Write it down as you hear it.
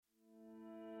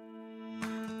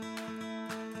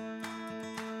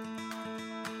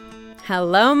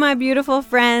Hello, my beautiful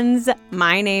friends.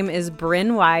 My name is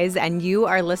Bryn Wise, and you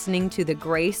are listening to the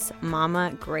Grace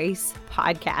Mama Grace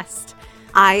podcast.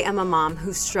 I am a mom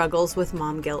who struggles with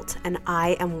mom guilt, and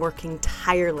I am working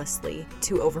tirelessly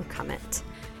to overcome it.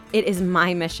 It is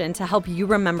my mission to help you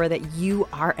remember that you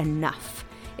are enough,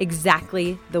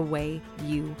 exactly the way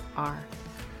you are.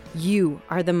 You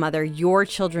are the mother your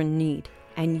children need,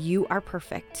 and you are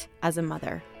perfect as a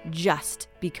mother just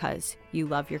because you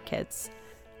love your kids.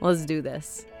 Let's do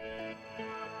this.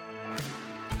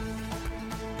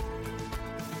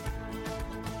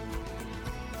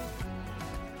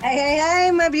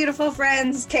 Hey, my beautiful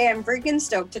friends. Okay, I'm freaking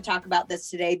stoked to talk about this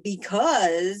today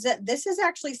because this is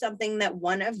actually something that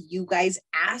one of you guys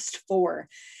asked for.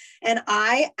 And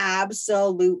I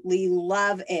absolutely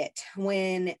love it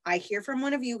when I hear from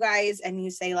one of you guys and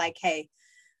you say like, hey,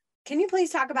 can you please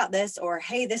talk about this? Or,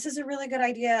 hey, this is a really good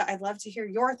idea. I'd love to hear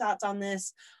your thoughts on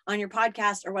this on your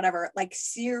podcast or whatever. Like,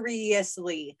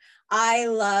 seriously, I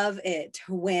love it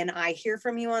when I hear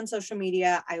from you on social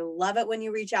media. I love it when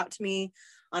you reach out to me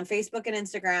on Facebook and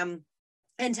Instagram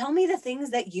and tell me the things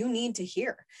that you need to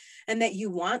hear and that you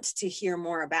want to hear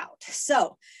more about.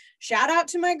 So shout out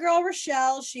to my girl,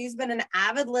 Rochelle. She's been an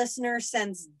avid listener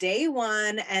since day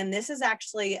one. And this is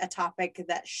actually a topic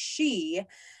that she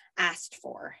asked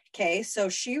for. Okay. So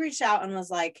she reached out and was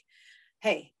like,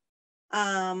 hey,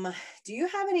 do you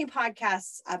have any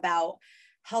podcasts about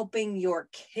helping your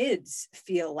kids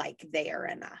feel like they are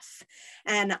enough?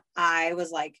 And I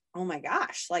was like, oh my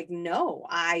gosh, like, no,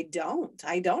 I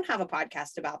don't have a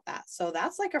podcast about that. So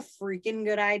that's like a freaking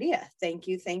good idea. Thank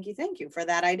you for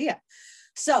that idea.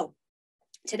 So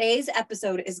today's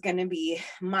episode is going to be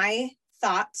my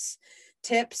thoughts,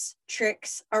 tips,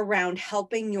 tricks around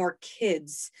helping your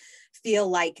kids feel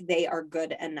like they are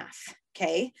good enough.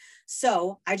 Okay.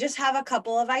 So I just have a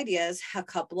couple of ideas, a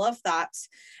couple of thoughts.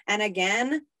 And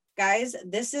again, guys,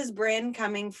 this is Bryn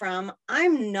coming from,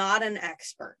 I'm not an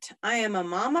expert. I am a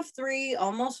mom of 3,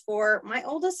 almost 4. My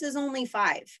oldest is only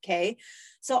 5. Okay.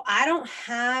 So I don't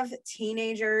have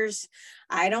teenagers.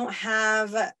 I don't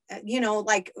have,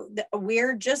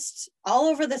 we're just all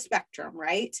over the spectrum,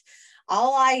 right?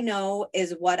 All I know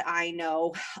is what I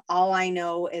know. All I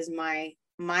know is my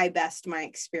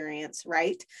experience,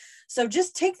 right? So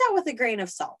just take that with a grain of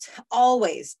salt.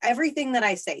 Always, everything that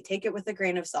I say, take it with a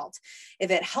grain of salt. If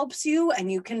it helps you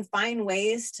and you can find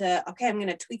ways to, okay, I'm going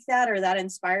to tweak that, or that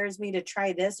inspires me to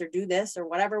try this or do this or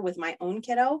whatever with my own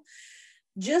kiddo,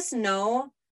 just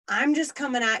know I'm just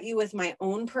coming at you with my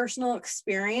own personal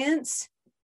experience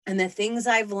and the things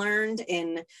I've learned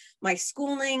in my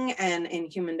schooling and in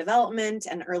human development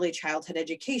and early childhood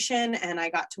education. And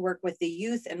I got to work with the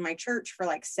youth in my church for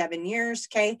like 7 years.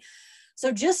 Okay.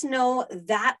 So just know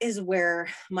that is where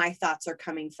my thoughts are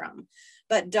coming from.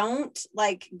 But don't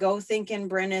like go thinking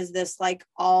Bryn is this like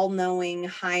all-knowing,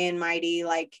 high and mighty,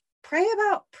 like pray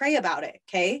about it.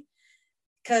 Okay.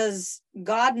 Because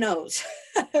God knows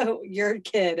your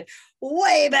kid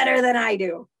way better than I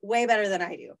do.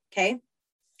 Okay.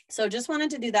 So just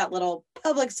wanted to do that little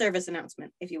public service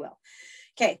announcement, if you will.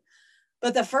 Okay.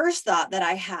 But the first thought that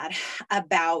I had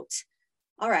about,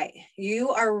 all right,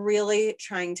 you are really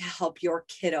trying to help your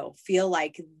kiddo feel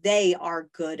like they are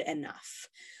good enough.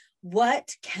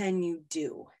 What can you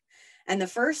do? And the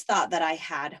first thought that I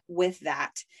had with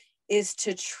that is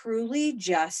to truly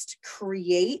just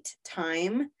create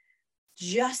time,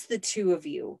 just the two of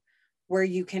you, where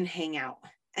you can hang out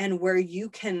and where you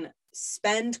can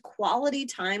spend quality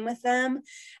time with them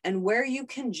and where you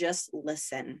can just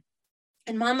listen.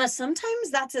 And mama,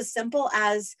 sometimes that's as simple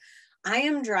as I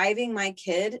am driving my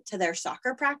kid to their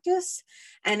soccer practice.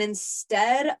 And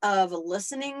instead of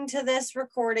listening to this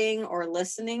recording or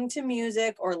listening to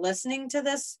music or listening to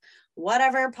this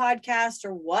whatever podcast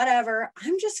or whatever,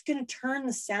 I'm just going to turn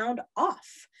the sound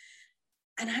off.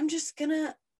 And I'm just going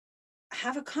to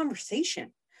have a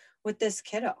conversation with this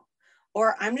kiddo.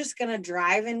 Or I'm just going to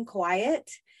drive in quiet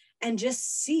and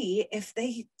just see if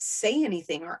they say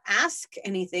anything or ask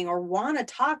anything or want to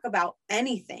talk about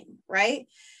anything, right?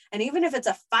 And even if it's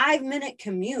a 5-minute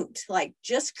commute, like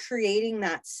just creating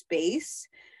that space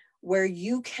where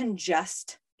you can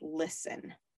just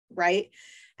listen, right?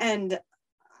 And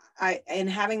in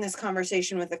having this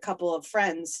conversation with a couple of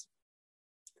friends,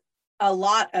 a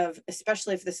lot of,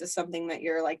 especially if this is something that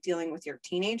you're like dealing with your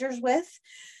teenagers with,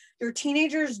 your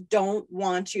teenagers don't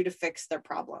want you to fix their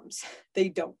problems. They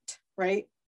don't, right?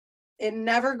 It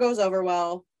never goes over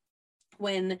well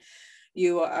when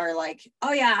you are like,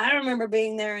 oh yeah, I remember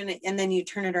being there. And then you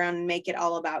turn it around and make it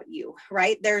all about you,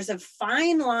 right? There's a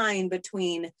fine line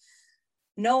between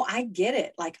no, I get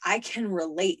it. Like, I can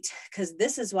relate because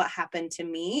this is what happened to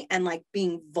me. And like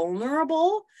being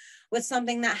vulnerable with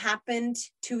something that happened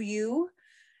to you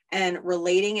and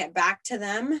relating it back to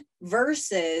them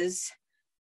versus,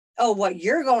 oh, what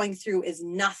you're going through is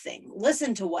nothing.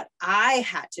 Listen to what I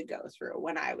had to go through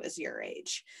when I was your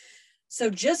age. So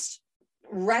just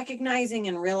recognizing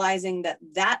and realizing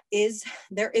that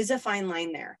there is a fine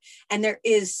line there, and there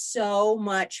is so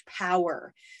much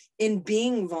power in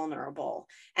being vulnerable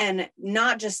and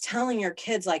not just telling your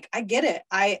kids like, I get it.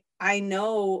 I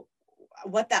know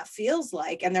what that feels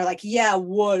like. And they're like, yeah,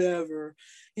 whatever.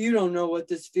 You don't know what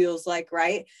this feels like,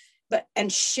 right? But,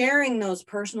 and sharing those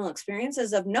personal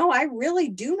experiences of, no, I really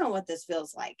do know what this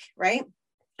feels like, right?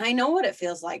 I know what it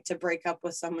feels like to break up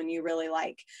with someone you really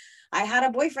like. I had a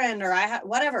boyfriend, or I had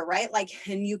whatever, right? Like,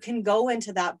 and you can go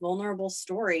into that vulnerable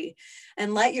story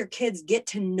and let your kids get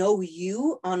to know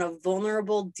you on a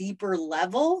vulnerable, deeper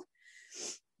level.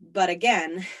 But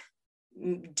again,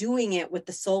 doing it with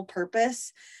the sole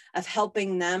purpose of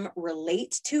helping them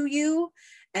relate to you,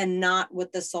 and not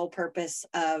with the sole purpose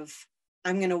of,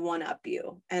 I'm going to one up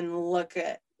you and look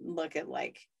at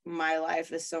like, my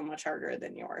life is so much harder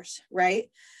than yours, right?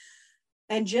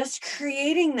 And just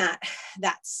creating that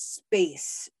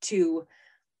space to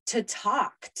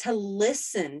talk, to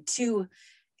listen, to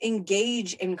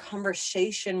engage in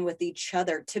conversation with each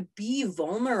other, to be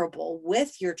vulnerable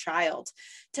with your child,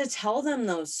 to tell them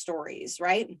those stories,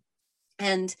 right?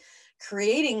 And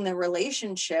creating the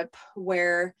relationship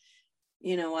where,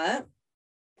 you know what,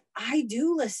 I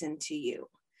do listen to you,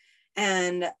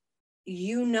 and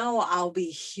you know I'll be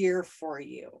here for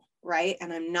you, right?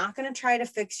 And I'm not going to try to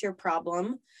fix your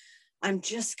problem. I'm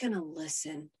just going to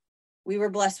listen. We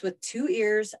were blessed with 2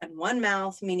 ears and 1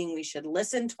 mouth, meaning we should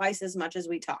listen twice as much as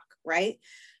we talk, right?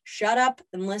 Shut up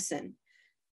and listen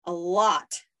a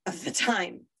lot of the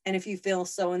time. And if you feel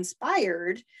so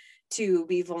inspired to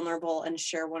be vulnerable and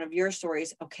share one of your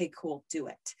stories, okay, cool, do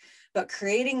it. But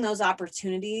creating those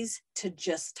opportunities to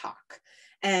just talk.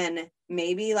 And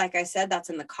maybe, like I said, that's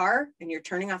in the car and you're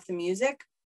turning off the music.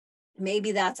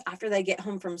 Maybe that's after they get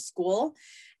home from school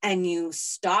and you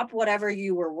stop whatever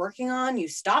you were working on. You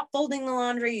stop folding the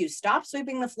laundry, you stop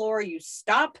sweeping the floor, you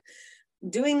stop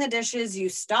doing the dishes, you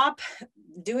stop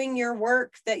doing your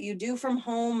work that you do from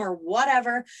home or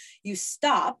whatever. You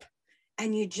stop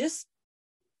and you just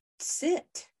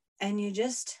sit and you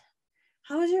just,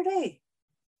 how was your day?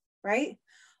 Right?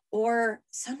 Or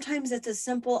sometimes it's as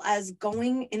simple as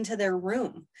going into their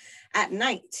room at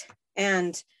night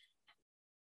and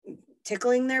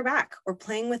tickling their back or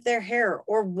playing with their hair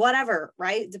or whatever,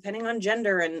 right? Depending on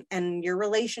gender and your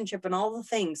relationship and all the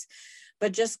things.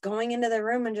 But just going into the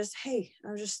room and just, hey,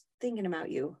 I was just thinking about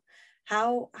you.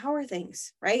 How are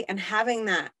things, right? And having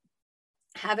that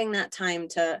time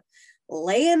to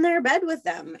lay in their bed with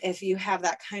them if you have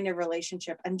that kind of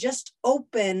relationship, and just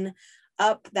open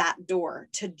up that door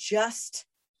to just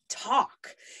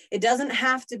talk. It doesn't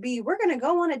have to be, we're going to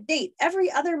go on a date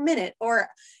every other minute, or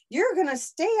you're going to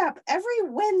stay up every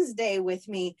Wednesday with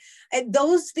me.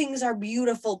 Those things are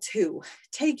beautiful too.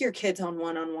 Take your kids on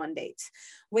one-on-one dates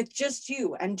with just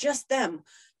you and just them.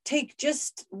 Take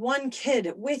just one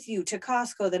kid with you to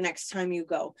Costco the next time you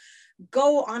go.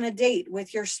 Go on a date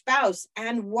with your spouse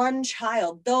and one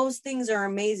child. Those things are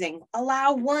amazing.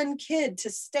 Allow one kid to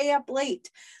stay up late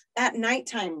at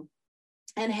nighttime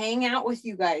and hang out with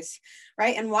you guys,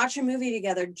 right? And watch a movie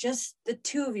together, just the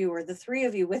 2 of you or the 3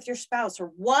 of you with your spouse or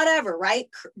whatever, right?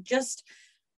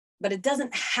 But it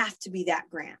doesn't have to be that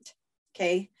grand,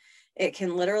 okay? It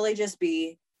can literally just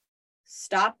be,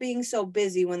 stop being so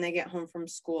busy when they get home from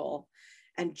school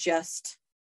and just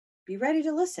be ready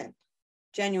to listen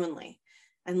genuinely,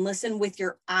 and listen with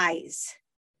your eyes,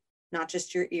 not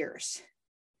just your ears,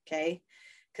 okay?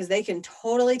 Because they can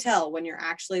totally tell when you're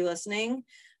actually listening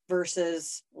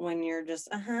versus when you're just,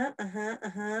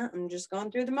 I'm just going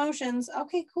through the motions.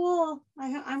 Okay, cool.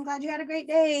 I'm glad you had a great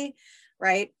day,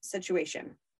 right?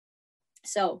 Situation.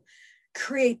 So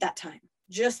create that time,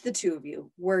 just the 2 of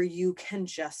you, where you can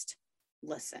just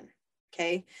listen,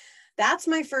 okay? That's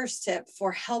my first tip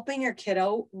for helping your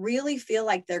kiddo really feel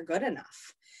like they're good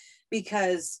enough.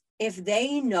 Because if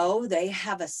they know they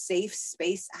have a safe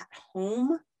space at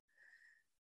home,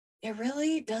 it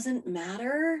really doesn't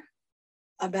matter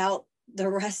about the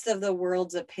rest of the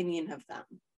world's opinion of them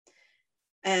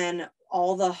and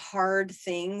all the hard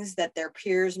things that their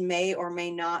peers may or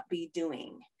may not be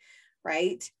doing,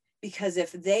 right? Because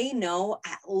if they know,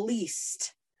 at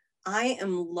least I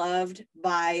am loved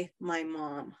by my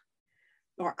mom,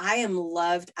 or I am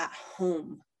loved at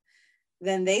home,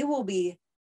 then they will be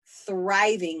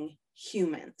thriving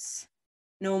humans,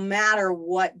 no matter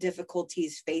what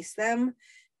difficulties face them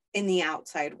in the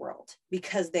outside world,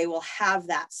 because they will have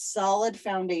that solid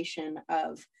foundation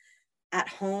of, at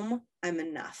home, I'm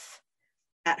enough.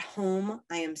 At home,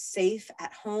 I am safe.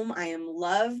 At home, I am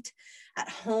loved. At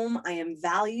home, I am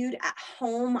valued. At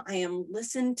home, I am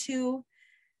listened to,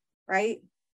 right?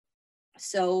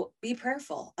 So be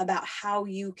prayerful about how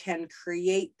you can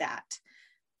create that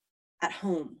at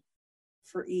home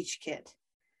for each kid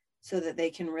so that they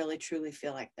can really truly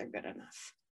feel like they're good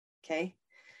enough. Okay.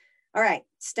 All right.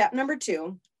 Step number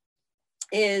 2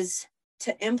 is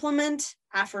to implement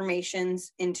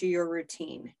affirmations into your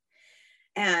routine.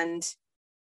 And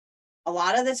a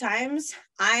lot of the times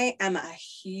I am a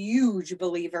huge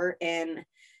believer in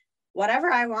whatever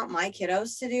I want my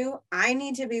kiddos to do, I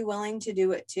need to be willing to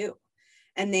do it too.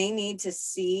 And they need to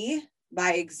see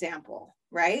by example,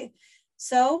 right?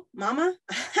 So, mama,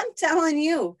 I'm telling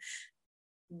you,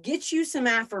 get you some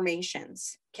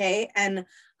affirmations, okay? And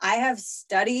I have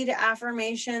studied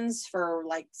affirmations for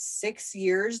like 6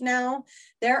 years now.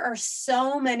 There are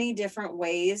so many different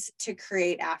ways to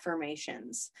create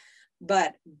affirmations.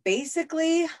 But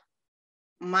basically,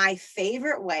 my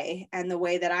favorite way, and the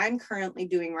way that I'm currently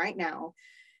doing right now,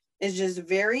 is just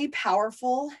very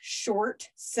powerful, short,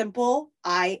 simple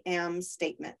I am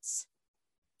statements.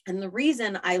 And the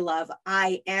reason I love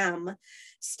I am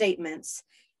statements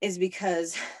is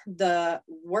because the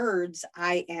words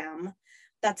I am,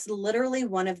 that's literally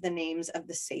one of the names of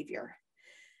the Savior.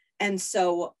 And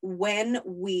so when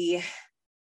we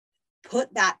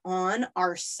put that on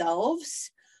ourselves,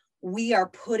 we are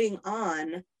putting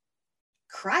on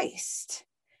Christ.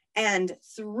 And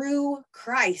through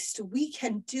Christ, we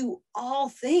can do all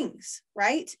things,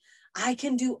 right? I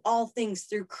can do all things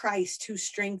through Christ who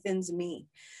strengthens me.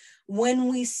 When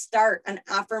we start an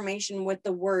affirmation with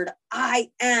the word I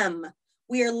am,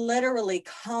 we are literally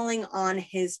calling on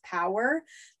his power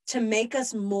to make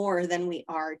us more than we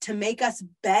are, to make us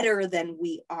better than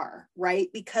we are, right?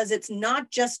 Because it's not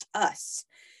just us,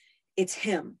 it's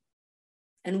him.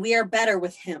 And we are better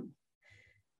with him.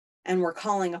 And we're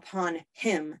calling upon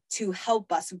him to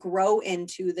help us grow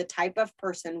into the type of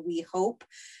person we hope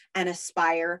and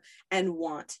aspire and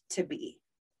want to be.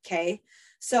 Okay.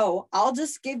 So I'll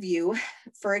just give you,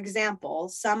 for example,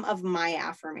 some of my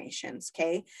affirmations.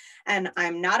 Okay. And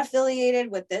I'm not affiliated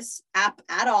with this app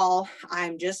at all.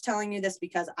 I'm just telling you this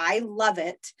because I love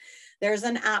it. There's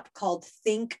an app called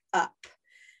Think Up,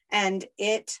 and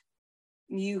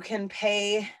you can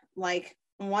pay like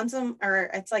or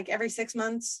it's like every 6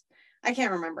 months. I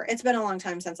can't remember. It's been a long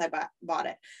time since I bought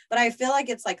it, but I feel like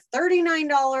it's like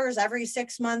 $39 every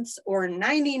 6 months or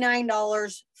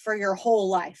 $99 for your whole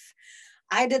life.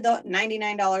 I did the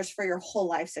 $99 for your whole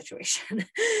life situation.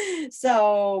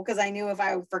 So, because I knew if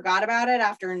I forgot about it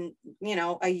after,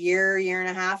 a year and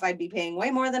a half, I'd be paying way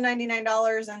more than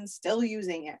 $99 and still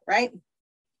using it, right?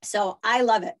 So I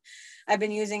love it. I've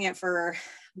been using it for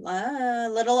a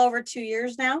little over 2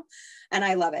 years now, and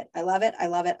I love it. I love it. I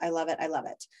love it. I love it. I love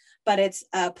it. But it's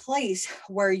a place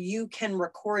where you can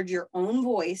record your own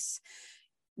voice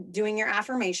doing your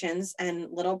affirmations. And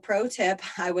little pro tip,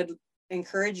 I would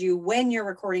encourage you, when you're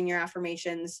recording your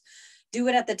affirmations, do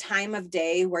it at the time of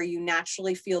day where you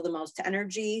naturally feel the most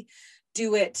energy.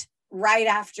 Do it right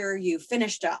after you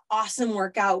finished an awesome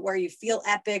workout where you feel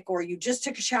epic, or you just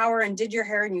took a shower and did your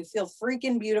hair and you feel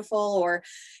freaking beautiful, or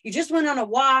you just went on a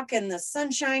walk and the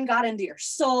sunshine got into your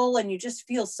soul and you just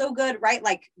feel so good, right?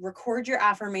 Like, record your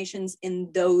affirmations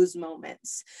in those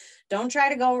moments. Don't try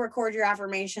to go record your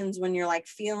affirmations when you're like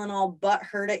feeling all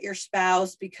butthurt at your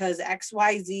spouse because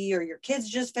XYZ, or your kids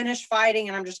just finished fighting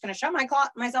and I'm just going to shut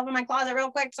myself in my closet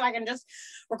real quick so I can just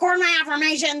record my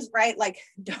affirmations, right? Like,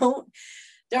 don't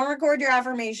record your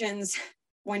affirmations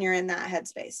when you're in that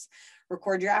headspace.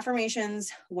 Record your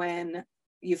affirmations when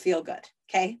you feel good,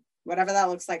 okay? Whatever that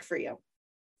looks like for you.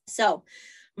 So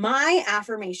my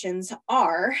affirmations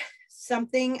are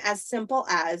something as simple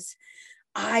as,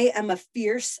 I am a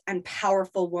fierce and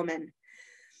powerful woman.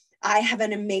 I have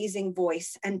an amazing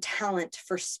voice and talent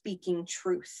for speaking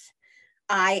truth.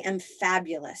 I am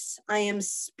fabulous. I am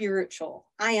spiritual.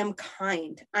 I am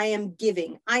kind. I am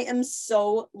giving. I am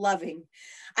so loving.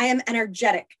 I am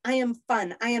energetic. I am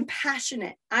fun. I am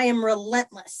passionate. I am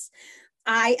relentless.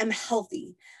 I am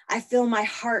healthy. I fill my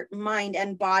heart, mind,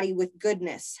 and body with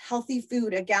goodness, healthy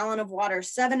food, a gallon of water,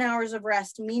 7 hours of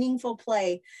rest, meaningful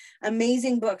play,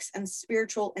 amazing books, and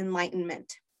spiritual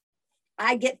enlightenment.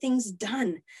 I get things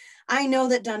done. I know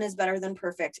that done is better than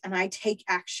perfect, and I take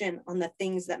action on the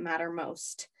things that matter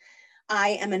most. I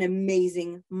am an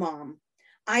amazing mom.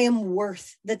 I am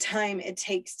worth the time it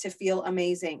takes to feel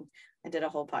amazing. I did a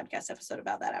whole podcast episode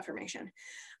about that affirmation.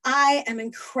 I am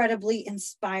incredibly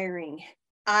inspiring.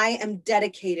 I am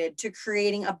dedicated to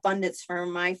creating abundance for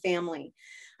my family.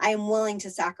 I am willing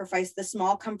to sacrifice the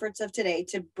small comforts of today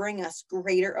to bring us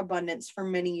greater abundance for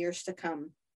many years to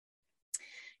come.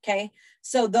 Okay,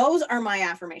 so those are my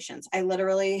affirmations. I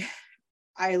literally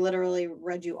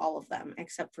read you all of them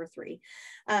except for 3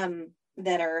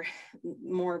 that are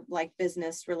more like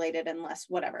business related and less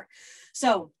whatever.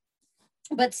 So,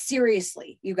 but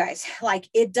seriously, you guys, like,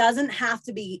 it doesn't have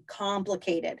to be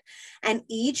complicated. And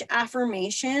each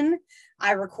affirmation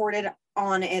I recorded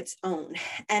on its own.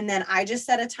 And then I just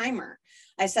set a timer.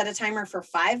 I set a timer for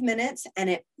 5 minutes,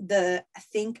 and the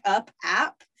Think Up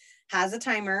app has a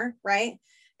timer, right?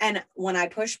 And when I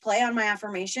push play on my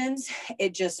affirmations,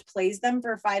 it just plays them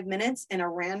for 5 minutes in a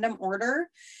random order.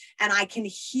 And I can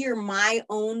hear my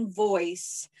own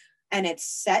voice, and it's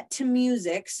set to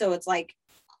music. So it's like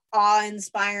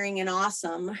awe-inspiring and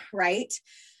awesome, right?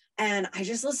 And I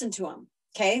just listen to them,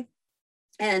 okay?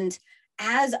 And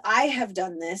as I have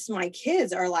done this, my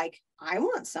kids are like, I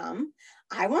want some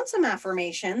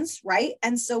affirmations, right?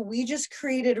 And so we just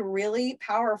created really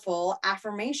powerful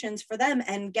affirmations for them.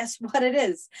 And guess what it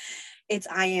is? It's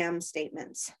I am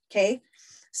statements, okay?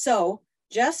 So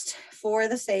just for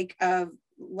the sake of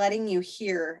letting you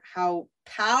hear how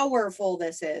powerful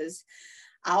this is,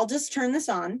 I'll just turn this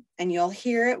on and you'll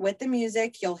hear it with the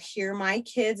music. You'll hear my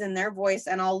kids and their voice,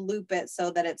 and I'll loop it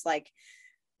so that it's like,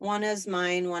 one is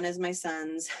mine, one is my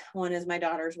son's, one is my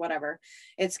daughter's, whatever.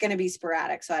 It's going to be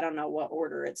sporadic, so I don't know what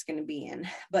order it's going to be in.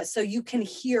 But so you can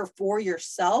hear for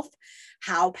yourself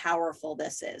how powerful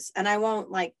this is. And I won't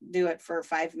like do it for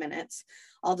 5 minutes.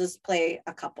 I'll just play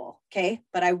a couple, okay?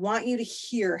 But I want you to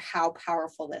hear how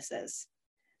powerful this is.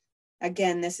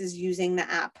 Again, this is using the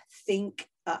app Think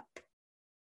Up.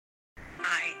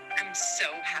 I am so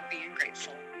happy and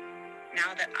grateful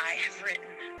now that I have written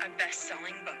a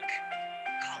best-selling book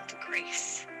called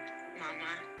Grace,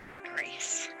 Mama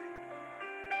Grace.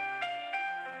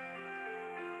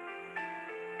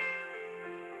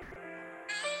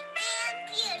 I am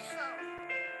beautiful.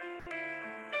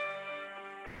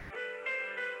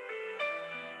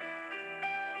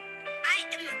 I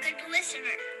am a good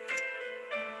listener.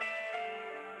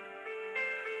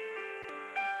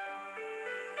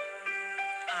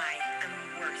 I am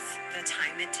worth the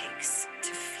time it takes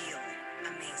to feel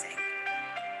amazing.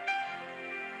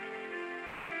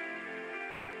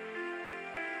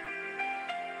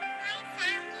 My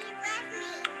family loves me.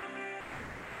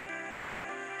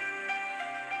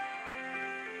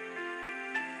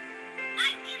 I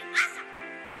am awesome.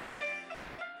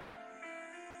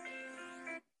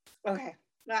 Okay.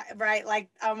 Right. Like,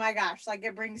 oh my gosh, like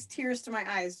it brings tears to my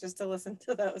eyes just to listen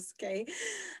to those. Okay.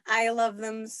 I love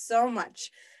them so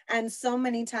much. And so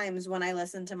many times when I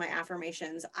listen to my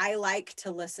affirmations, I like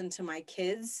to listen to my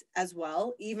kids as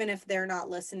well, even if they're not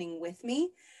listening with me,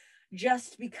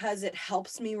 just because it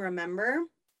helps me remember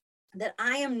that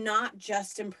I am not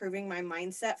just improving my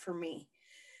mindset for me.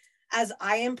 As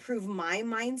I improve my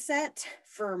mindset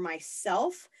for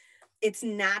myself, it's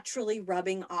naturally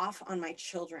rubbing off on my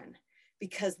children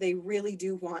because they really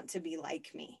do want to be like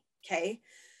me, okay?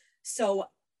 So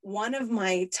one of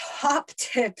my top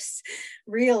tips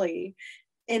really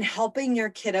in helping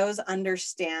your kiddos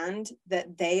understand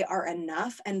that they are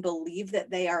enough and believe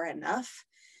that they are enough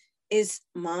is,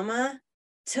 mama,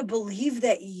 to believe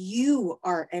that you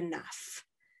are enough.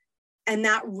 And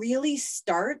that really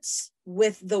starts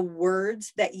with the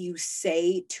words that you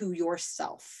say to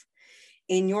yourself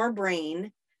in your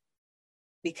brain,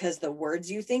 because the words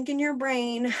you think in your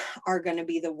brain are going to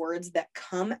be the words that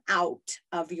come out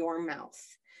of your mouth.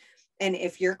 And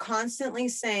if you're constantly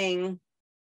saying,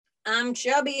 I'm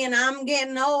chubby and I'm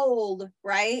getting old,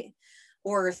 right?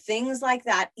 Or things like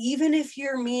that, even if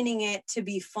you're meaning it to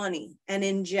be funny and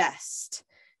in jest,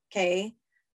 okay?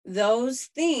 Those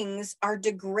things are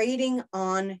degrading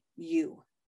on you,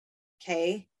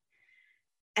 okay?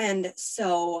 And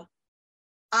so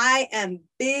I am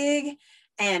big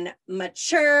and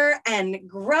mature and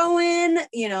growing.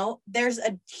 You know, there's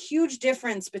a huge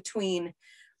difference between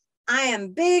I am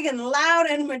big and loud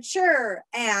and mature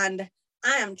and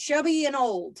I am chubby and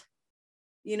old.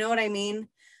 You know what I mean?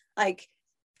 Like,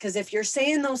 because if you're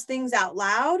saying those things out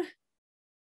loud,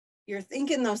 you're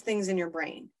thinking those things in your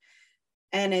brain.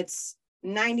 And it's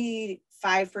 95%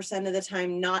 of the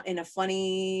time not in a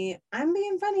funny, I'm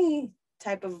being funny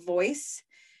type of voice.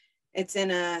 It's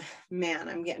in a, man,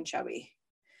 I'm getting chubby.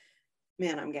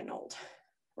 Man, I'm getting old,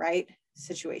 right?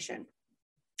 Situation.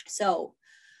 So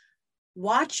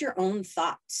watch your own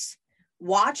thoughts.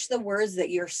 Watch the words that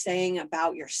you're saying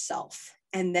about yourself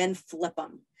and then flip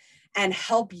them and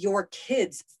help your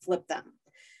kids flip them.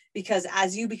 Because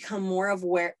as you become more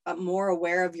aware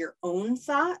of your own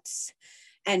thoughts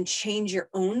and change your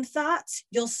own thoughts,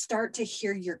 you'll start to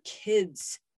hear your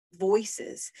kids'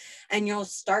 voices and you'll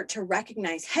start to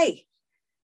recognize, hey,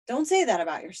 don't say that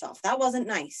about yourself. That wasn't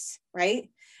nice, right?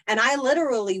 And I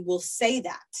literally will say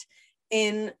that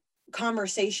in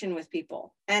conversation with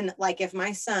people. And like if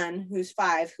my son, who's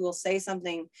 5, who will say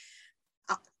something,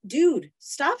 dude,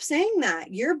 stop saying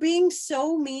that. You're being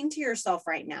so mean to yourself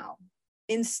right now.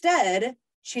 Instead,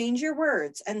 change your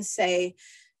words and say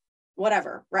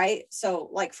whatever, right? So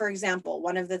like, for example,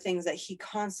 one of the things that he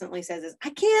constantly says is, I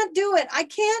can't do it. I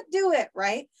can't do it,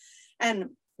 right?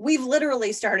 And we've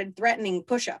literally started threatening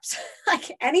push-ups.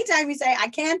 Like anytime you say, I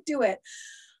can't do it,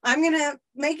 I'm going to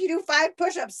make you do 5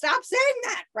 push-ups. Stop saying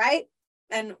that, right?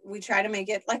 And we try to make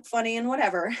it like funny and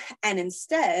whatever. And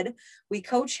instead, we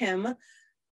coach him.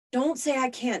 Don't say, I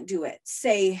can't do it.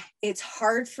 Say, it's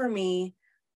hard for me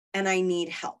and I need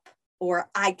help, or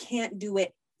I can't do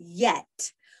it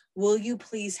yet. Will you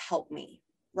please help me?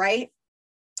 Right?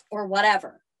 Or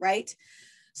whatever, right?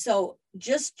 So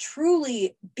just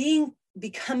truly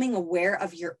becoming aware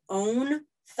of your own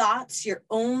thoughts, your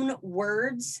own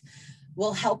words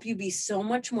will help you be so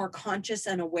much more conscious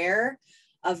and aware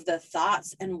of the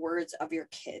thoughts and words of your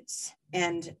kids.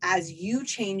 And as you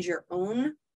change your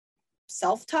own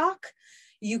self-talk,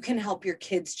 you can help your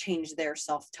kids change their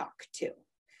self-talk too.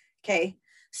 Okay.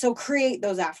 So create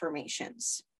those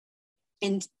affirmations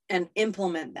and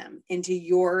implement them into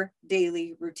your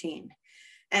daily routine,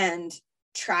 and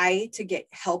try to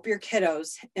help your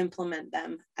kiddos implement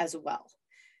them as well.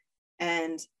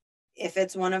 And if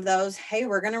it's one of those, hey,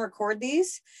 we're going to record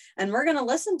these and we're going to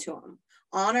listen to them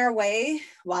on our way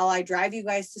while I drive you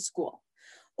guys to school,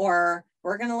 or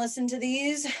we're going to listen to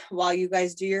these while you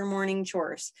guys do your morning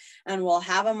chores, and we'll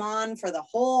have them on for the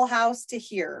whole house to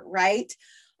hear, right?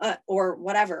 Or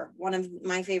whatever. One of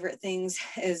my favorite things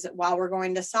is while we're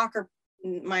going to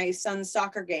my son's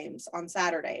soccer games on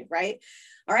Saturday, right?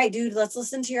 All right, dude, let's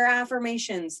listen to your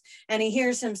affirmations. And he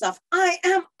hears himself, I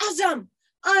am awesome.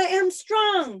 I am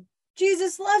strong.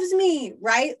 Jesus loves me,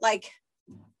 right? Like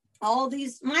all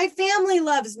these, my family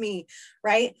loves me,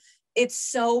 right? It's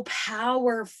so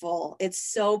powerful. It's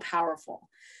so powerful.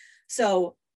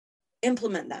 So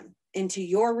implement them into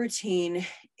your routine,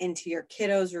 into your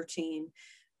kiddos' routine,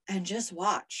 and just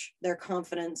watch their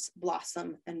confidence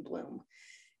blossom and bloom.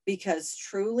 Because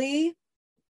truly,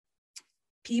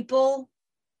 people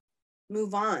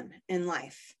move on in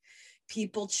life.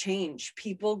 People change,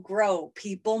 people grow,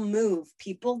 people move,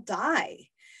 people die.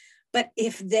 But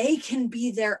if they can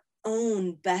be their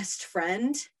own best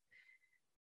friend,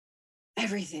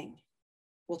 everything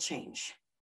will change.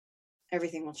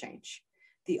 Everything will change.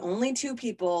 The only 2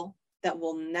 people that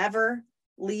will never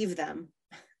leave them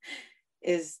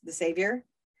is the Savior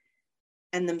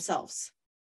and themselves.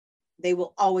 They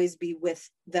will always be with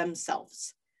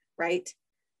themselves, right?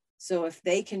 So if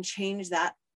they can change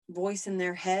that voice in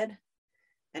their head,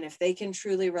 and if they can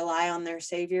truly rely on their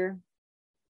Savior,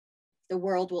 the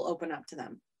world will open up to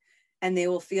them, and they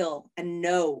will feel and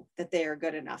know that they are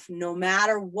good enough, no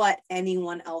matter what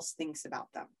anyone else thinks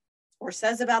about them or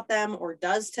says about them or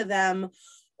does to them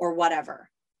or whatever.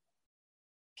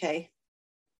 Okay.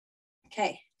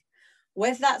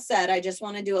 With that said, I just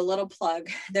want to do a little plug.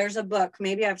 There's a book,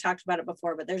 maybe I've talked about it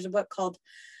before, but there's a book called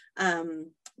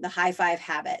The High Five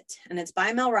Habit, and it's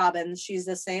by Mel Robbins. She's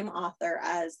the same author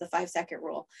as The 5-Second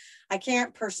Rule. I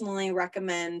can't personally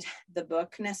recommend the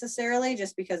book necessarily,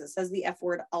 just because it says the F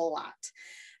word a lot.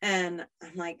 And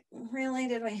I'm like, really,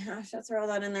 did we have to throw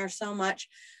that in there so much?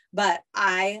 But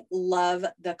I love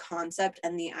the concept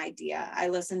and the idea. I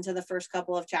listened to the first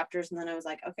couple of chapters and then I was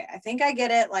like, okay, I think I get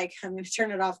it. Like, I'm going to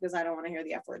turn it off because I don't want to hear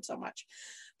the F word so much.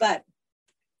 But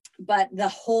the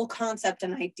whole concept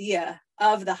and idea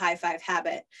of the high five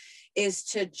habit is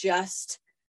to just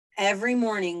every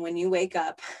morning when you wake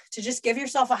up, to just give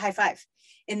yourself a high five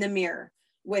in the mirror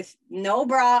with no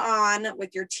bra on,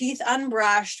 with your teeth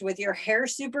unbrushed, with your hair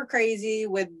super crazy,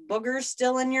 with boogers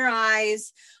still in your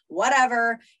eyes,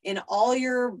 whatever, in all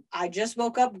your I just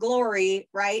woke up glory,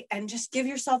 right? And just give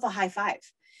yourself a high five.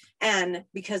 And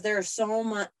because there are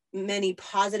so many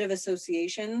positive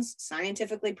associations,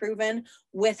 scientifically proven,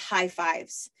 with high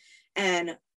fives.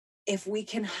 And if we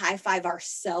can high five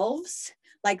ourselves,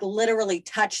 like literally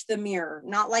touch the mirror,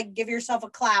 not like give yourself a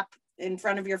clap in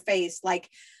front of your face, like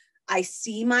I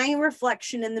see my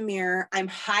reflection in the mirror. I'm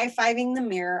high-fiving the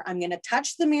mirror. I'm going to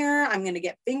touch the mirror. I'm going to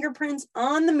get fingerprints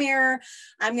on the mirror.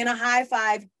 I'm going to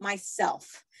high-five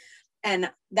myself.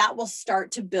 And that will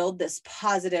start to build this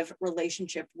positive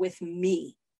relationship with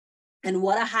me. And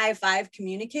what a high five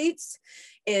communicates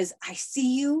is, I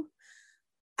see you,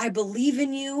 I believe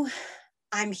in you,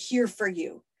 I'm here for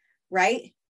you,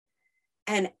 right?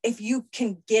 And if you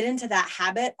can get into that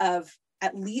habit of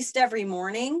at least every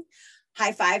morning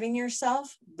high-fiving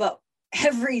yourself, but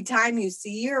every time you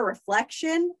see your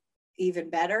reflection, even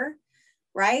better,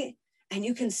 right? And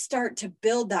you can start to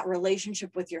build that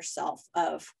relationship with yourself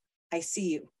of, I see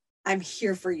you, I'm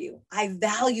here for you, I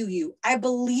value you, I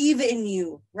believe in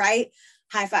you, right?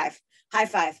 High five, high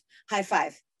five, high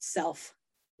five, self.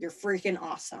 You're freaking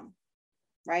awesome,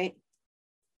 right?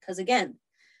 Because again,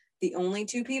 the only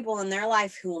two people in their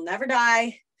life who will never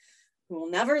die, who will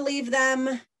never leave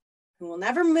them, who will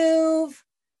never move,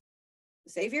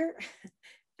 the Savior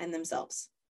and themselves,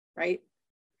 right?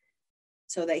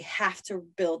 So they have to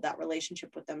build that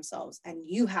relationship with themselves, and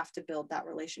you have to build that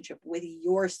relationship with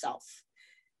yourself.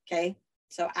 Okay.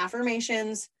 So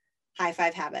affirmations, high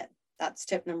five habit. That's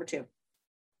tip number 2.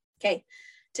 Okay.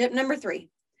 Tip number 3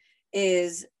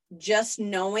 is just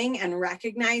knowing and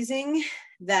recognizing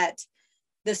that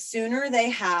the sooner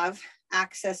they have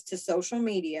access to social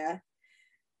media,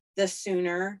 the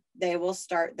sooner they will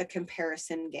start the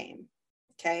comparison game.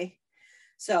 Okay.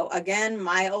 So again,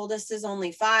 my oldest is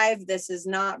only 5. This is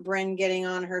not Bryn getting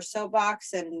on her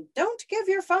soapbox and don't give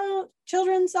your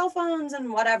children cell phones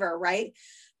and whatever, right?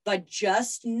 But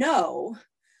just know,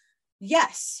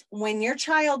 yes, when your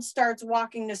child starts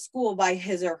walking to school by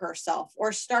his or herself,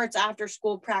 or starts after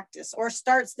school practice, or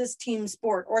starts this team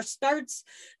sport, or starts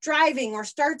driving, or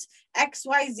starts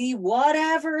XYZ,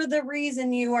 whatever the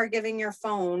reason you are giving your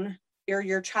phone or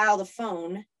your child a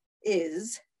phone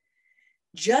is,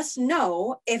 just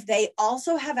know if they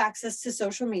also have access to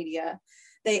social media,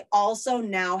 they also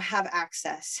now have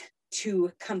access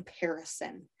to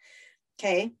comparison.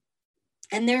 Okay.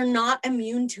 And they're not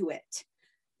immune to it.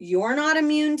 You're not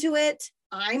immune to it.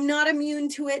 I'm not immune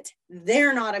to it.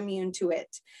 They're not immune to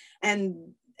it.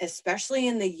 And especially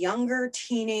in the younger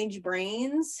teenage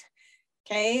brains,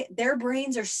 okay, their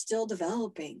brains are still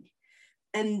developing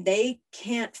and they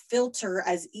can't filter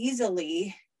as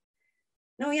easily.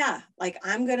 No, yeah, like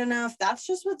I'm good enough. That's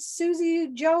just what Susie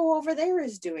Joe over there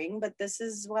is doing, but this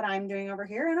is what I'm doing over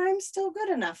here and I'm still good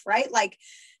enough, right? Like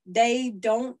they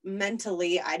don't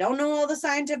mentally, I don't know all the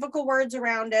scientific words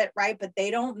around it, right? But they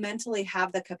don't mentally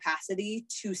have the capacity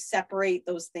to separate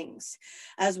those things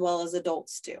as well as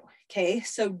adults do. Okay.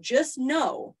 So just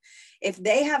know if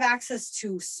they have access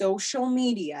to social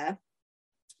media,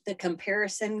 the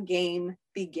comparison game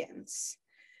begins.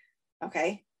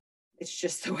 Okay. It's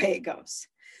just the way it goes.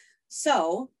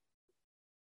 So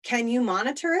can you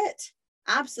monitor it?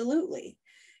 Absolutely.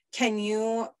 Can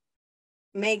you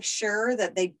make sure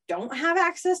that they don't have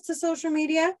access to social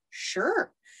media?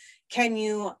 Sure. Can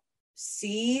you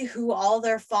see who all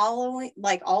they're following,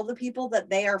 like all the people that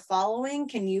they are following?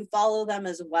 Can you follow them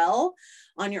as well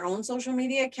on your own social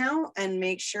media account and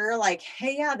make sure like,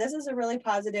 hey, yeah, this is a really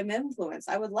positive influence.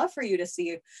 I would love for you to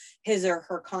see his or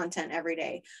her content every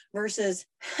day versus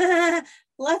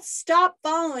let's stop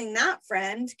following that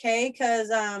friend. Okay. Because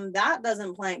that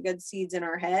doesn't plant good seeds in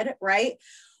our head, right?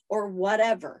 Or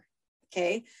whatever.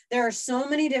 Okay. There are so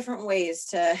many different ways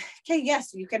to, okay,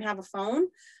 yes, you can have a phone,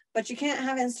 but you can't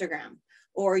have Instagram,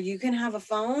 or you can have a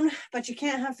phone, but you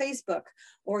can't have Facebook,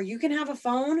 or you can have a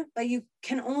phone, but you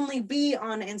can only be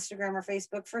on Instagram or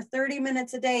Facebook for 30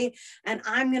 minutes a day. And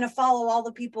I'm going to follow all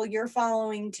the people you're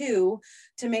following too,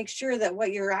 to make sure that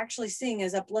what you're actually seeing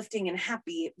is uplifting and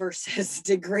happy versus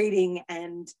degrading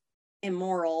and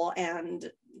immoral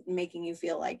and making you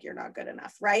feel like you're not good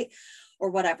enough, right? Or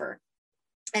whatever.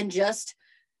 And just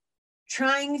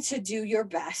trying to do your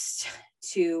best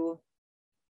to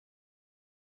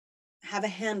have a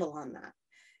handle on that.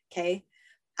 Okay.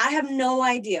 I have no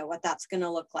idea what that's going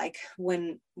to look like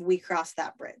when we cross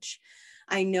that bridge.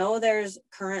 I know there's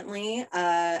currently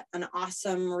an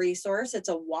awesome resource. It's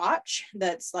a watch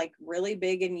that's like really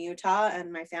big in Utah,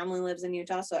 and my family lives in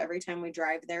Utah. So every time we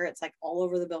drive there, it's like all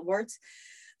over the billboards.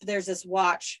 There's this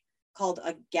watch called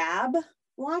a Gabb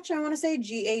watch, I want to say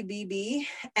GABB,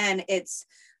 and it's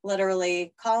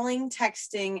literally calling,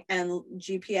 texting, and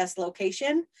GPS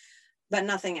location, but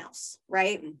nothing else,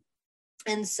 right?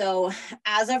 And so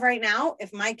as of right now,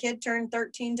 if my kid turned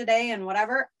 13 today and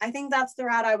whatever, I think that's the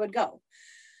route I would go,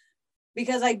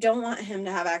 because I don't want him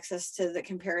to have access to the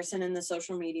comparison in the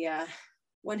social media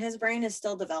when his brain is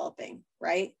still developing,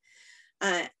 right?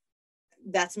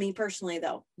 That's me personally,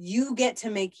 though. You get to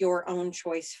make your own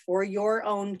choice for your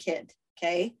own kid,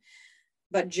 okay?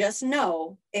 But just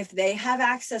know if they have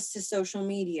access to social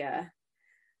media,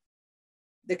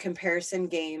 the comparison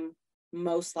game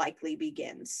most likely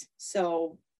begins.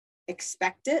 So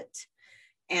expect it,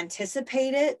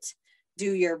 anticipate it,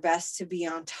 do your best to be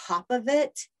on top of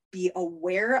it, be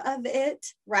aware of it,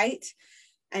 right?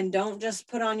 And don't just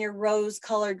put on your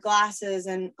rose-colored glasses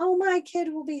and, oh, my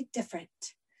kid will be different.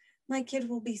 My kid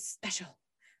will be special.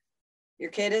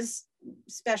 Your kid is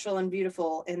special and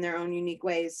beautiful in their own unique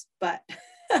ways, but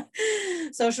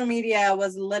social media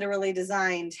was literally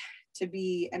designed to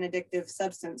be an addictive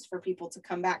substance for people to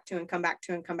come back to and come back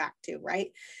to and come back to,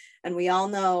 right? And we all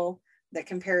know that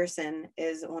comparison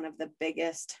is one of the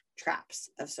biggest traps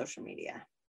of social media,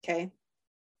 okay?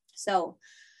 So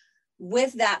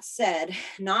with that said,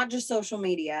 not just social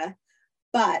media,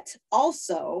 but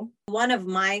also one of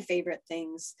my favorite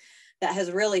things that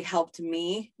has really helped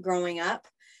me growing up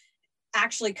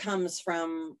actually comes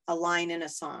from a line in a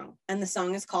song. And the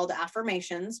song is called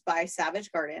Affirmations by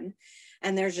Savage Garden.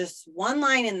 And there's just one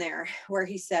line in there where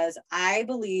he says, I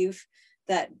believe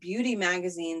that beauty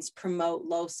magazines promote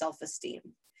low self-esteem.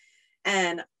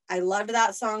 And I loved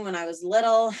that song when I was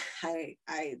little.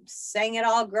 I sang it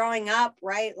all growing up,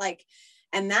 right? Like,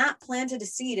 and that planted a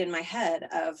seed in my head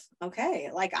of,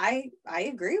 okay, like I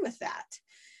agree with that.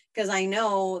 Because I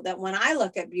know that when I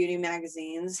look at beauty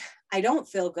magazines, I don't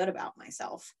feel good about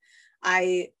myself.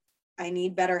 I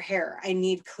need better hair. I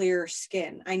need clear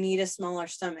skin. I need a smaller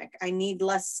stomach. I need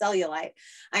less cellulite.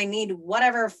 I need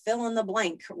whatever, fill in the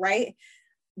blank, right?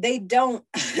 They don't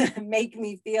make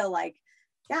me feel like,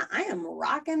 yeah, I am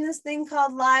rocking this thing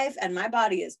called life and my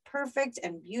body is perfect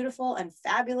and beautiful and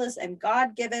fabulous and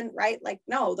God-given, right? Like,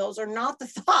 no, those are not the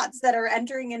thoughts that are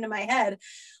entering into my head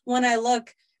when I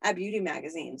look at beauty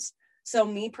magazines. So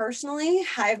me personally,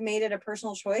 I've made it a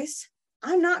personal choice.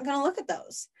 I'm not going to look at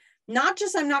those. Not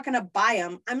just I'm not going to buy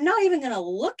them. I'm not even going to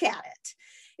look at it.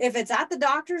 If it's at the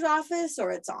doctor's office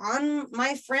or it's on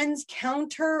my friend's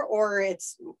counter or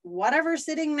it's whatever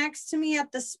sitting next to me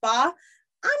at the spa,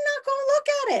 I'm not going to look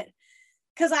at it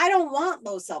because I don't want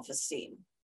low self-esteem.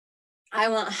 I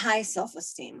want high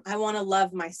self-esteem. I want to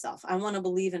love myself. I want to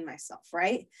believe in myself,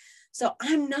 right? So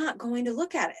I'm not going to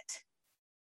look at it.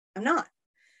 I'm not.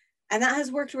 And that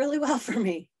has worked really well for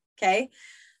me. Okay.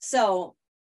 So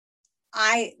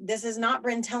this is not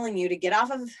Bryn telling you to get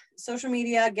off of social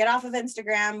media, get off of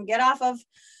Instagram, get off of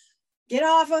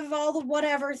all the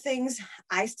whatever things.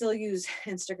 I still use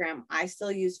Instagram. I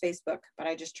still use Facebook, but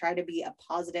I just try to be a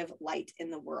positive light in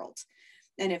the world.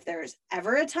 And if there's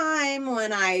ever a time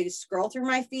when I scroll through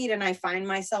my feed and I find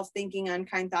myself thinking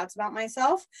unkind thoughts about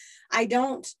myself, I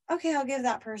don't, okay, I'll give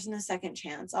that person a second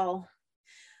chance.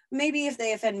 Maybe if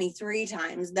they offend me 3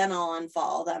 times, then I'll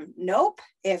unfollow them. Nope.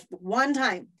 If one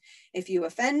time, if you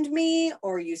offend me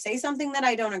or you say something that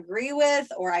I don't agree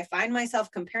with, or I find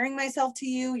myself comparing myself to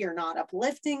you, you're not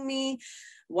uplifting me,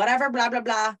 whatever, blah, blah,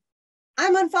 blah,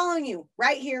 I'm unfollowing you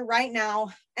right here, right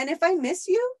now. And if I miss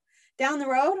you down the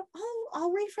road,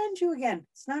 I'll refriend you again.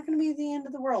 It's not going to be the end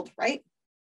of the world, right?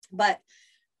 But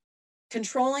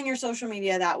controlling your social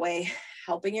media that way,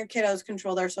 helping your kiddos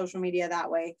control their social media that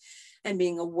way, and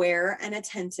being aware and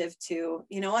attentive to,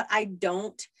 you know what, I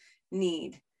don't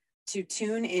need to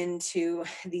tune into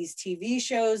these TV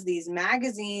shows, these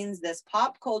magazines, this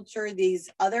pop culture, these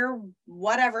other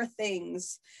whatever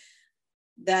things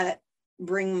that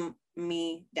bring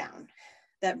me down,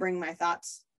 that bring my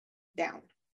thoughts down,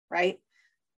 right?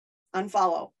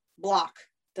 Unfollow, block,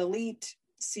 delete,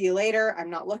 see you later. I'm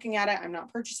not looking at it. I'm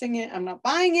not purchasing it. I'm not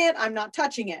buying it. I'm not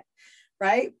touching it,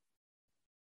 right?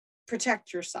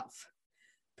 Protect yourself,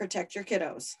 protect your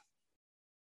kiddos,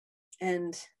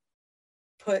 and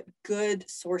put good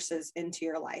sources into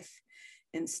your life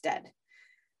instead.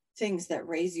 Things that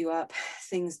raise you up,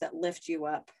 things that lift you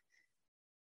up.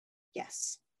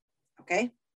 Yes.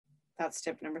 Okay. That's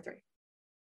tip number 3.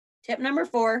 Tip number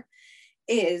 4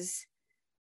 is,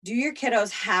 do your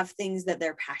kiddos have things that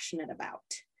they're passionate about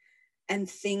and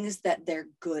things that they're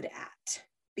good at?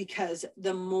 Because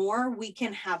the more we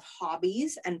can have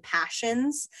hobbies and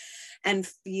passions and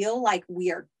feel like we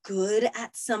are good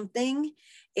at something,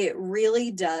 it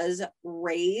really does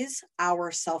raise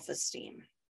our self-esteem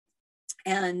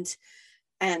and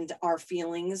our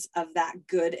feelings of that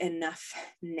good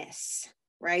enoughness,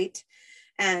 right?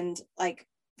 And like,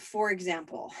 for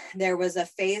example, there was a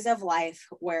phase of life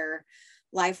where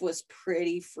life was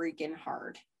pretty freaking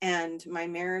hard and my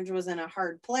marriage was in a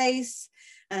hard place.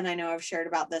 And I know I've shared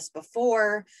about this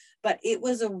before, but it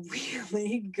was a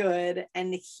really good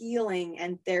and healing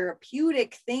and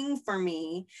therapeutic thing for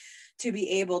me to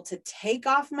be able to take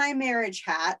off my marriage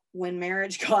hat when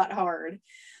marriage got hard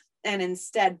and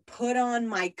instead put on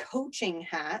my coaching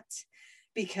hat,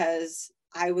 because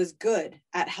I was good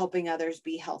at helping others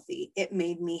be healthy. It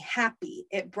made me happy.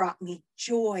 It brought me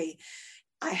joy.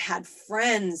 I had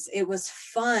friends. It was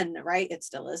fun, right? It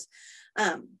still is.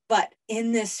 But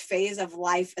in this phase of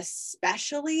life,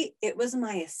 especially, it was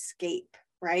my escape,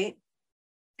 right?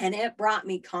 And it brought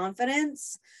me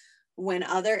confidence when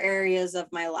other areas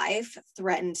of my life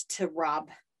threatened to rob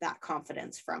that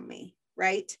confidence from me,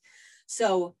 right?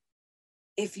 So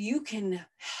if you can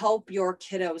help your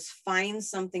kiddos find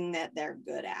something that they're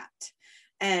good at,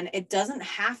 and it doesn't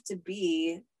have to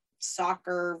be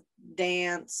soccer,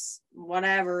 dance,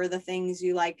 whatever the things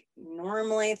you like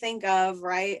normally think of,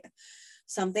 right?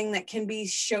 Something that can be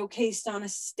showcased on a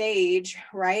stage,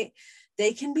 right?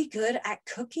 They can be good at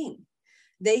cooking.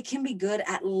 They can be good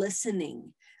at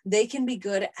listening. They can be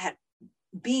good at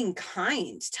being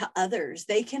kind to others.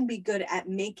 They can be good at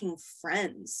making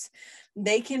friends.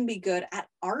 They can be good at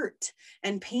art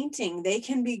and painting. They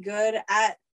can be good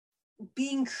at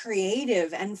being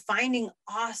creative and finding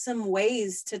awesome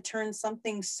ways to turn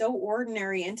something so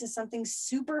ordinary into something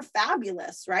super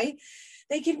fabulous, right?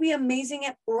 They can be amazing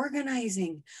at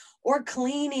organizing or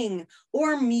cleaning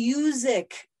or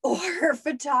music or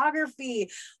photography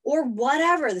or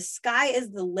whatever. The sky is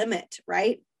the limit,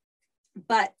 right?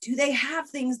 But do they have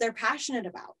things they're passionate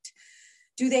about?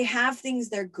 Do they have things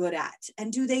they're good at?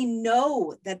 And do they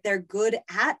know that they're good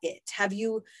at it? Have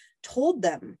you told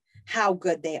them how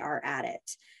good they are at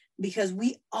it? Because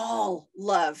we all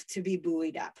love to be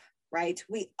buoyed up, right?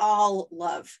 We all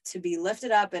love to be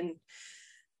lifted up and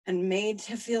made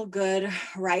to feel good,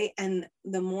 right? And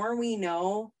the more we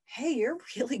know, hey, you're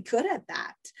really good at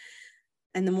that.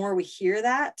 And the more we hear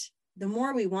that, the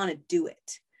more we want to do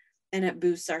it. And it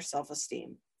boosts our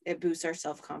self-esteem. It boosts our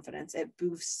self-confidence. It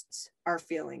boosts our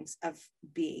feelings of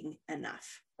being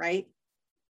enough, right?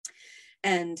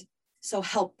 And so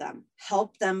help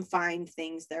them find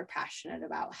things they're passionate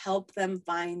about, help them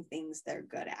find things they're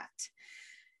good at,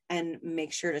 and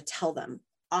make sure to tell them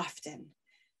often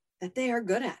that they are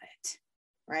good at it,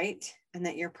 right? And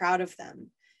that you're proud of them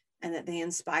and that they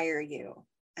inspire you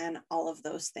and all of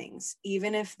those things,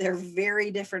 even if they're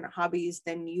very different hobbies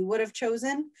than you would have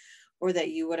chosen or that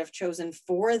you would have chosen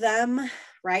for them,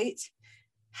 right?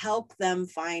 Help them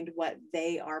find what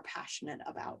they are passionate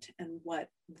about and what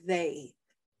they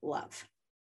love.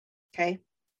 Okay.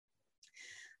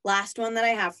 Last one that I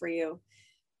have for you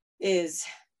is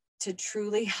to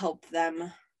truly help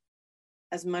them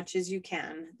as much as you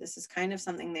can. This is kind of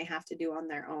something they have to do on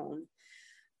their own,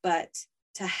 but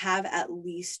to have at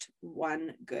least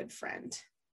one good friend,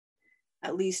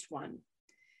 at least one.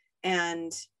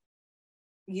 And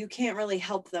you can't really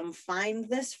help them find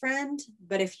this friend,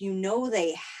 but if you know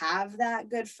they have that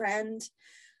good friend,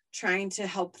 trying to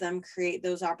help them create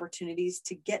those opportunities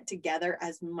to get together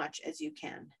as much as you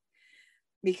can.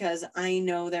 Because I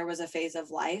know there was a phase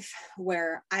of life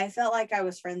where I felt like I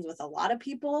was friends with a lot of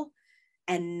people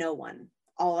and no one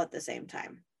all at the same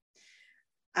time.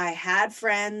 I had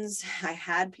friends, I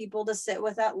had people to sit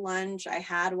with at lunch, I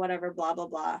had whatever, blah, blah,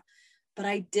 blah. But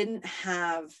I didn't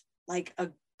have like a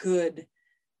good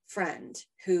friend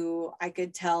who I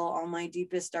could tell all my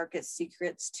deepest, darkest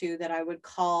secrets to, that I would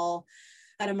call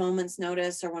at a moment's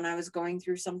notice or when I was going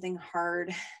through something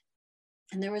hard.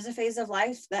 And there was a phase of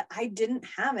life that I didn't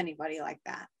have anybody like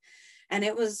that. And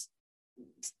it was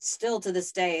still to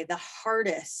this day the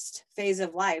hardest phase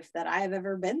of life that I have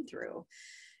ever been through,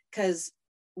 because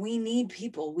we need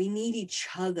people, we need each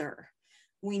other.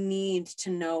 We need to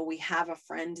know we have a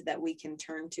friend that we can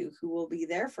turn to who will be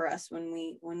there for us when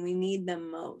we need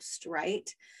them most, right?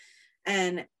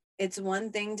 And it's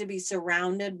one thing to be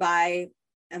surrounded by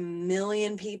a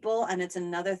million people, and it's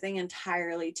another thing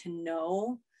entirely to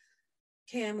know,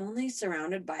 okay, I'm only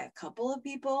surrounded by a couple of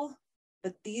people,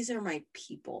 but these are my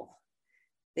people.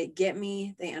 They get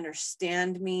me, they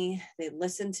understand me, they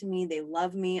listen to me, they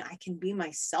love me, I can be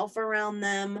myself around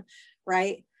them,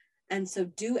 right? And so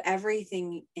do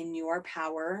everything in your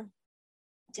power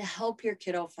to help your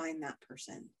kiddo find that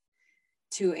person,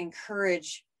 to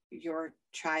encourage your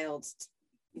child,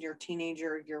 your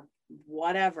teenager, your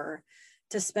whatever,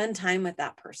 to spend time with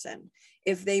that person.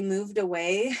 If they moved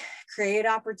away, create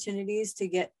opportunities to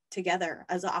get together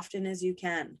as often as you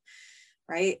can,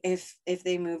 right? If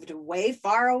they moved way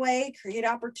far away, create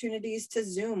opportunities to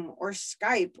Zoom or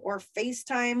Skype or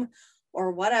FaceTime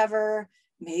or whatever.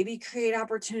 Maybe create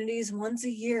opportunities once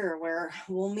a year where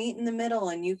we'll meet in the middle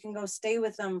and you can go stay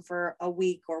with them for a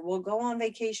week, or we'll go on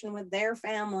vacation with their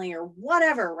family or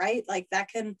whatever, right? Like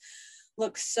that can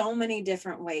look so many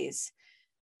different ways.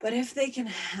 But if they can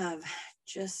have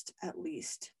just at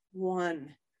least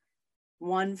one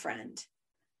friend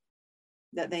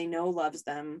that they know loves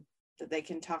them, that they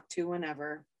can talk to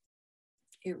whenever,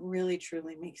 it really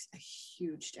truly makes a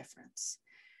huge difference.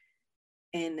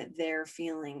 in their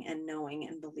feeling and knowing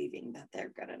and believing that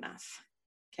they're good enough.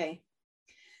 Okay.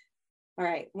 All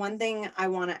right. One thing I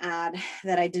want to add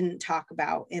that I didn't talk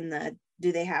about in the,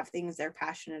 do they have things they're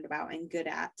passionate about and good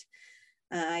at?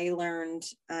 I learned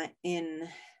in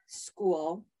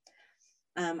school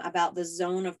about the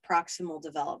zone of proximal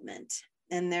development.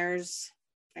 And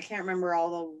I can't remember all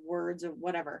the words of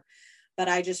whatever, but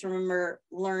I just remember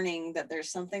learning that there's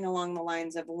something along the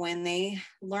lines of when they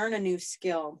learn a new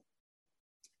skill,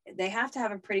 they have to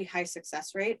have a pretty high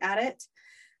success rate at it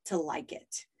to like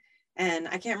it. And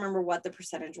I can't remember what the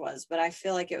percentage was, but I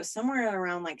feel like it was somewhere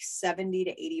around like 70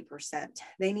 to 80%.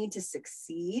 They need to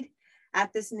succeed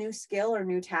at this new skill or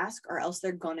new task, or else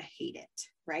they're going to hate it,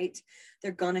 right?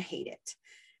 They're going to hate it.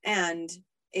 And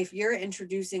if you're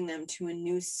introducing them to a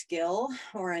new skill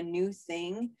or a new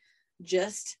thing,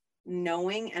 just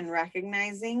knowing and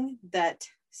recognizing that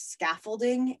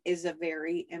scaffolding is a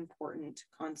very important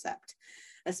concept,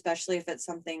 especially if it's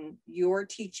something you're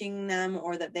teaching them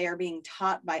or that they are being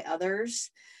taught by others.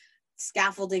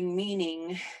 Scaffolding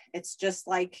meaning it's just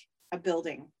like a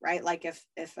building, right? Like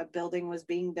if a building was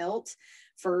being built,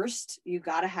 first, you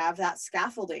got to have that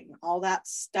scaffolding, all that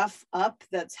stuff up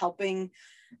that's helping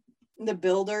the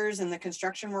builders and the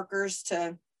construction workers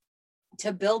to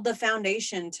build the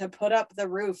foundation, to put up the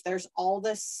roof. There's all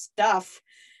this stuff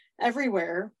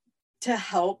everywhere to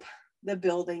help the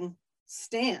building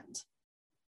stand.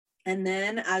 And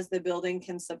then as the building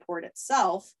can support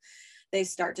itself, they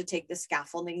start to take the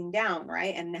scaffolding down,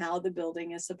 right? And now the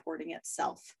building is supporting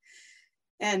itself.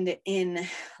 And in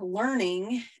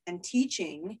learning and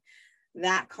teaching,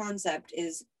 that concept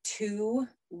is to,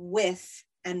 with,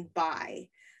 and by,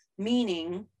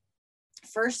 meaning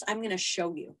first, I'm going to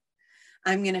show you.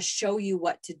 I'm going to show you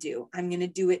what to do. I'm going to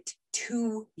do it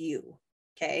to you.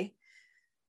 Okay.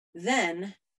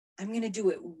 Then I'm going to do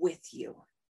it with you.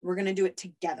 We're going to do it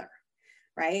together,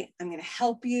 right? I'm going to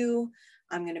help you.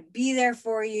 I'm going to be there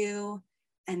for you.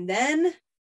 And then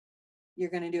you're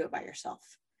going to do it by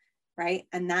yourself, right?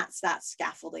 And that's that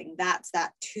scaffolding. That's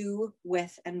that to,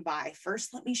 with, and by.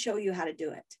 First, let me show you how to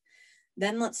do it.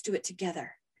 Then let's do it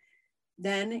together.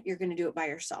 Then you're going to do it by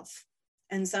yourself.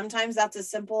 And sometimes that's as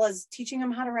simple as teaching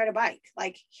them how to ride a bike.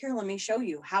 Like, here, let me show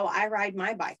you how I ride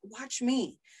my bike. Watch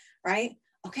me, right?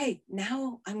 Okay,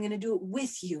 now I'm going to do it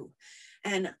with you.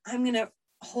 And I'm going to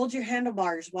hold your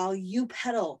handlebars while you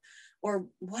pedal or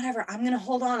whatever. I'm going to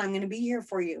hold on. I'm going to be here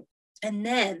for you. And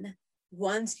then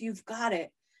once you've got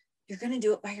it, you're going to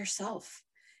do it by yourself.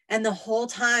 And the whole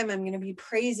time I'm going to be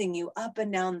praising you up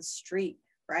and down the street,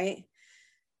 right?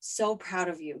 So proud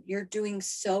of you. You're doing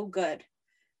so good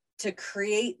to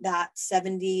create that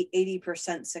 70,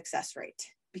 80% success rate.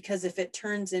 Because if it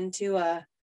turns into a,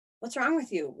 what's wrong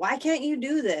with you? Why can't you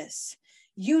do this?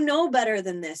 You know better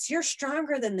than this. You're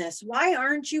stronger than this. Why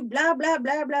aren't you blah, blah,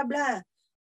 blah, blah, blah?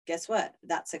 Guess what?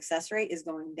 That success rate is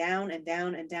going down and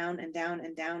down and down and down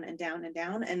and down and down and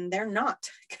down. And they're not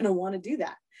going to want to do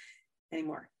that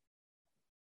anymore.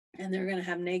 And they're going to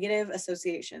have negative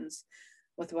associations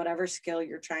with whatever skill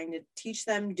you're trying to teach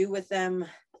them, do with them,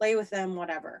 play with them,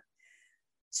 whatever.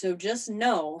 So just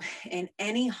know in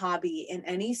any hobby, in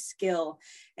any skill,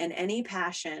 in any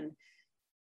passion,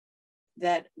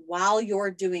 that while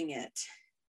you're doing it,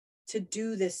 to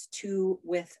do this to,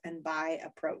 with, and by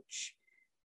approach,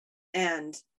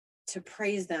 and to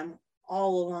praise them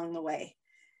all along the way.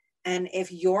 And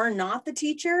if you're not the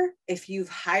teacher, if you've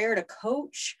hired a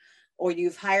coach or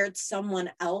you've hired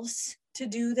someone else to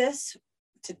do this,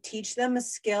 to teach them a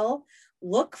skill,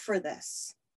 look for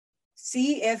this.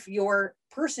 See if your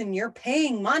person you're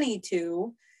paying money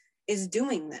to is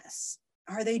doing this.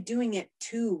 Are they doing it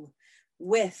to,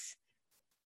 with,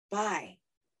 by?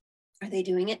 Are they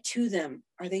doing it to them?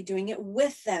 Are they doing it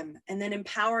with them? And then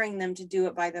empowering them to do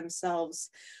it by themselves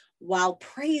while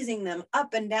praising them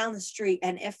up and down the street.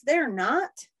 And if they're not,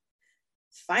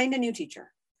 find a new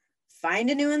teacher,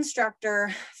 find a new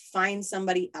instructor, find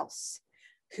somebody else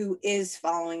who is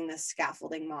following this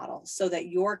scaffolding model so that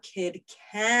your kid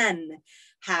can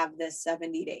have this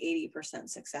 70 to 80%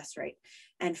 success rate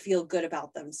and feel good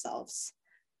about themselves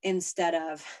instead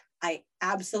of, I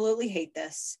absolutely hate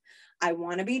this. I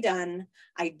want to be done.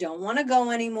 I don't want to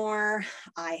go anymore.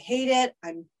 I hate it.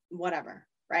 I'm whatever,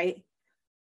 right?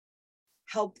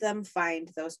 Help them find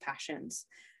those passions.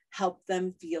 Help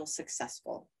them feel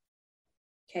successful.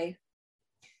 Okay.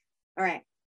 All right.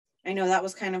 I know that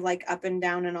was kind of like up and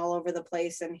down and all over the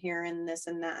place and here and this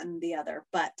and that and the other,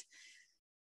 but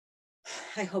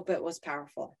I hope it was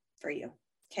powerful for you.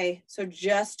 Okay. So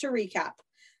just to recap,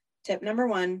 tip number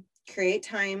 1, create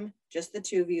time, just the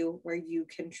two of you, where you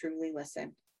can truly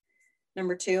listen.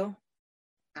 Number 2,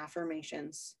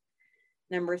 affirmations.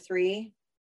 Number 3,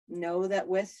 know that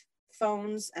with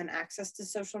phones and access to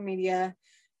social media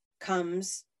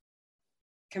comes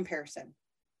comparison.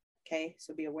 Okay,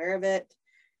 so be aware of it,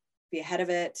 be ahead of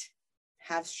it,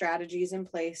 have strategies in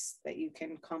place that you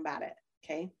can combat it.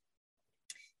 Okay,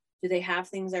 do they have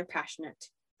things they're passionate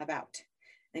about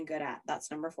and good at?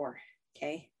 That's number 4.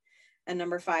 Okay, and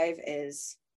number 5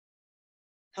 is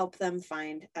help them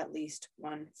find at least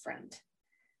one friend.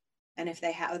 And if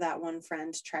they have that one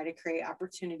friend, try to create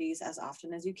opportunities as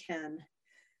often as you can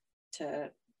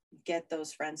to get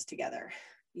those friends together.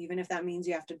 Even if that means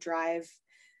you have to drive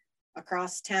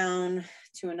across town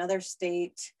to another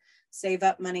state, save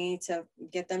up money to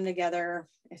get them together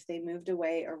if they moved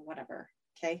away or whatever.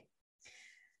 Okay.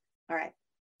 All right.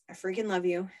 I freaking love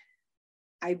you.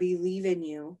 I believe in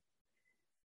you.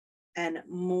 And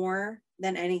more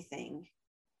than anything,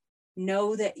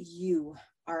 know that you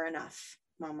are enough,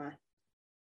 mama.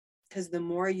 Because the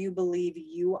more you believe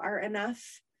you are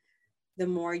enough, the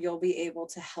more you'll be able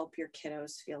to help your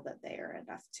kiddos feel that they are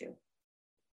enough too.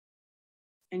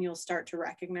 And you'll start to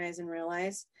recognize and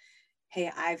realize, hey,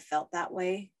 I've felt that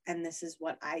way, and this is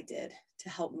what I did to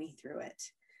help me through it.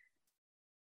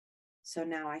 So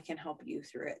now I can help you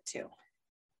through it too.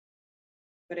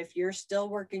 But if you're still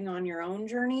working on your own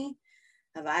journey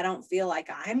of I don't feel like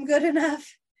I'm good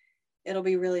enough, it'll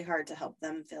be really hard to help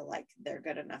them feel like they're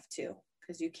good enough too.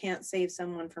 Because you can't save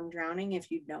someone from drowning if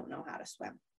you don't know how to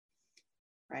swim,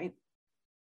 right?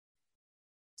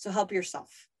 So help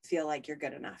yourself feel like you're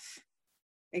good enough,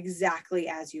 exactly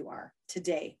as you are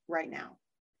today, right now.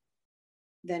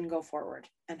 Then go forward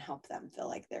and help them feel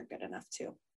like they're good enough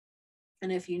too.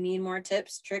 And if you need more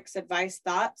tips, tricks, advice,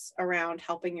 thoughts around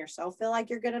helping yourself feel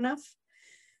like you're good enough,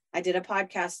 I did a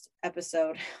podcast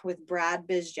episode with Brad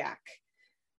Bizjack.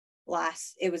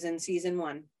 It was in season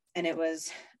 1, and it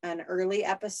was an early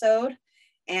episode.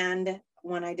 And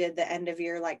when I did the end of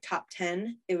year, like top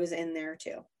 10, it was in there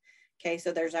too. Okay.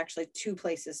 So there's actually 2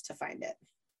 places to find it.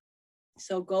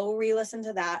 So go re-listen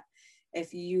to that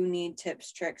if you need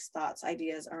tips, tricks, thoughts,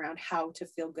 ideas around how to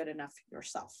feel good enough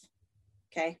yourself.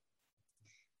 Okay.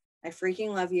 I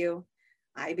freaking love you.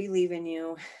 I believe in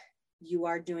you. You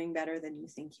are doing better than you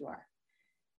think you are.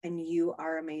 And you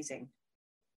are amazing.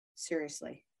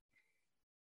 Seriously.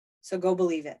 So go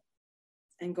believe it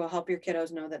and go help your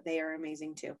kiddos know that they are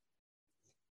amazing too.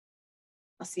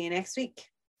 I'll see you next week.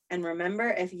 And remember,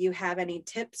 if you have any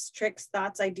tips, tricks,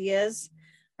 thoughts, ideas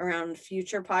around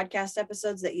future podcast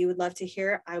episodes that you would love to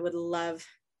hear, I would love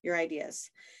your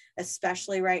ideas,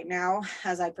 especially right now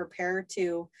as I prepare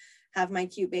to have my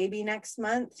cute baby next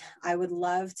month. I would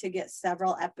love to get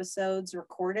several episodes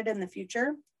recorded in the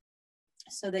future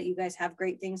so that you guys have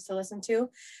great things to listen to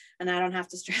and I don't have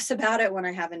to stress about it when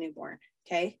I have a newborn.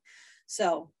 Okay.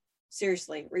 So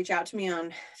seriously, reach out to me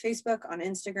on Facebook, on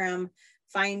Instagram,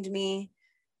 find me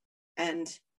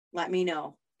and let me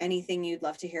know anything you'd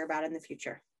love to hear about in the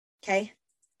future. Okay.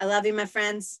 I love you, my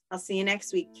friends. I'll see you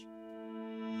next week.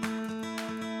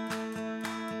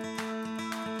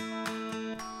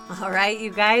 All right,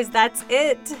 you guys, that's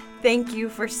it. Thank you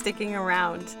for sticking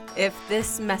around. If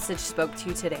this message spoke to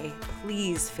you today,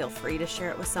 please feel free to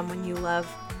share it with someone you love.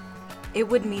 It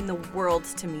would mean the world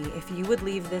to me if you would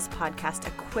leave this podcast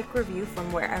a quick review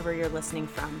from wherever you're listening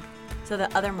from so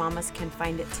that other mamas can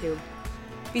find it too.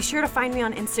 Be sure to find me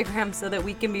on Instagram so that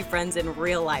we can be friends in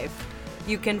real life.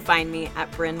 You can find me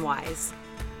at Bryn Wise.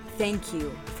 Thank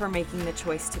you for making the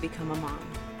choice to become a mom.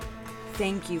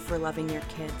 Thank you for loving your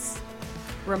kids.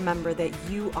 Remember that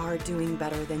you are doing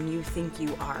better than you think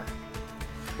you are.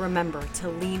 Remember to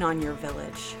lean on your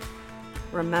village.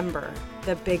 Remember,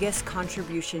 the biggest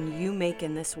contribution you make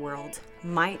in this world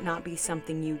might not be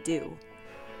something you do,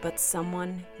 but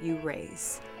someone you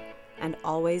raise. And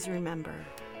always remember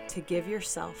to give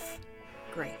yourself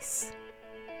grace.